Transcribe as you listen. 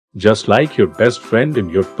Just like your best friend in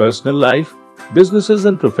your personal life, businesses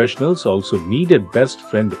and professionals also need a best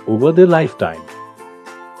friend over their lifetime.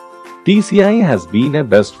 TCI has been a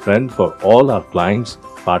best friend for all our clients,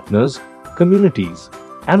 partners, communities,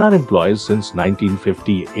 and our employees since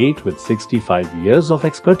 1958 with 65 years of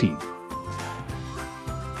expertise.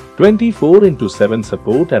 24/7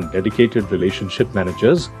 support and dedicated relationship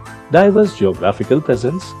managers, diverse geographical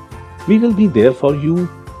presence. We will be there for you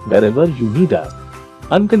wherever you need us.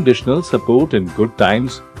 Unconditional support in good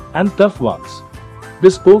times and tough ones.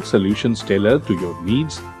 Bespoke solutions tailored to your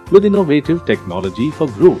needs with innovative technology for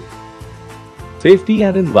growth. Safety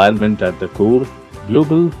and environment at the core,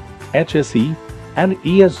 global, HSE and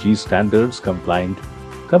ESG standards compliant,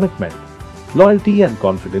 commitment, loyalty and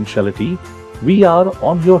confidentiality. We are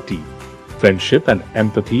on your team. Friendship and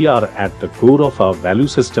empathy are at the core of our value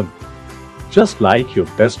system. Just like your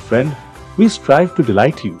best friend, we strive to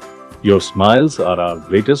delight you. Your smiles are our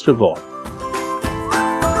greatest reward.